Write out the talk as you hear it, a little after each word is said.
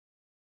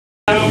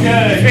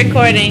Okay. It's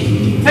recording.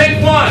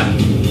 Take one.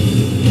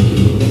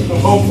 Well,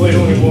 hopefully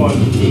only one.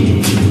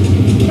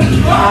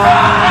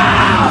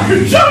 Ah!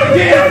 You shot him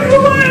in the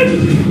leg!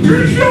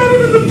 You shot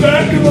him in the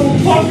back of the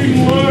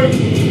fucking leg!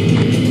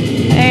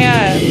 Hey,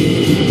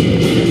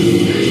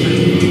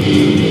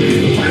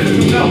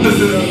 No, this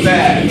isn't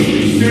bad. Do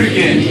it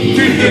again.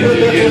 Do it again. Do it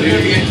again. Do it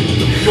again.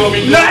 You want me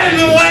to not in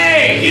the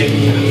leg!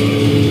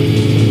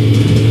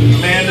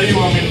 Amanda, you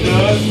want me to do it?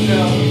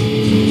 No.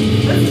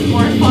 This is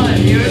more fun.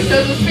 You would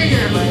show the finger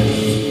in my head.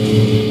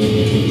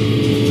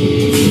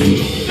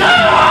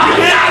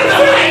 Not in the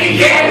leg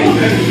again!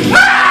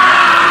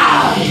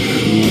 Ah!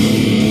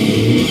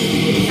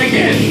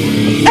 Again.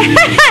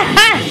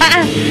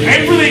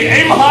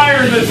 Aim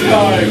higher this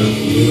time!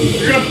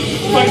 You're gonna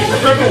fucking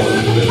cripple him.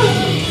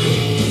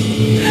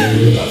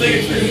 I think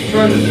it's what he's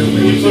trying to do,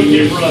 but he's looking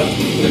at run.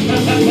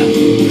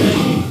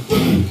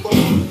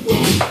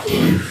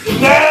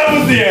 That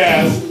was the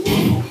ass!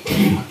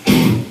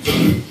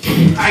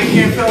 I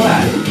can't feel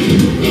that.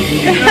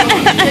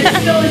 It's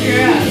still in your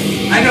ass.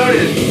 I know it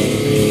is.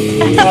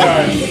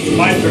 Alright,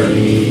 my turn.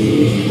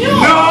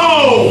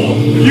 No!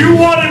 You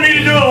wanted me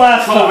to do it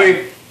last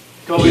time!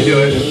 Colby, do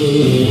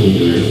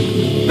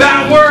it.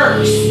 That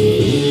works!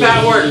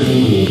 That works.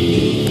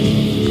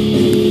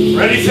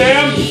 Ready,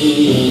 Sam?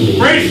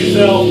 Brace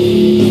yourself. 3,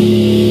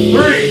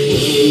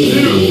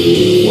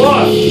 2, 1.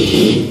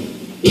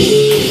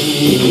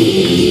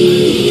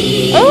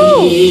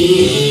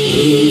 oh!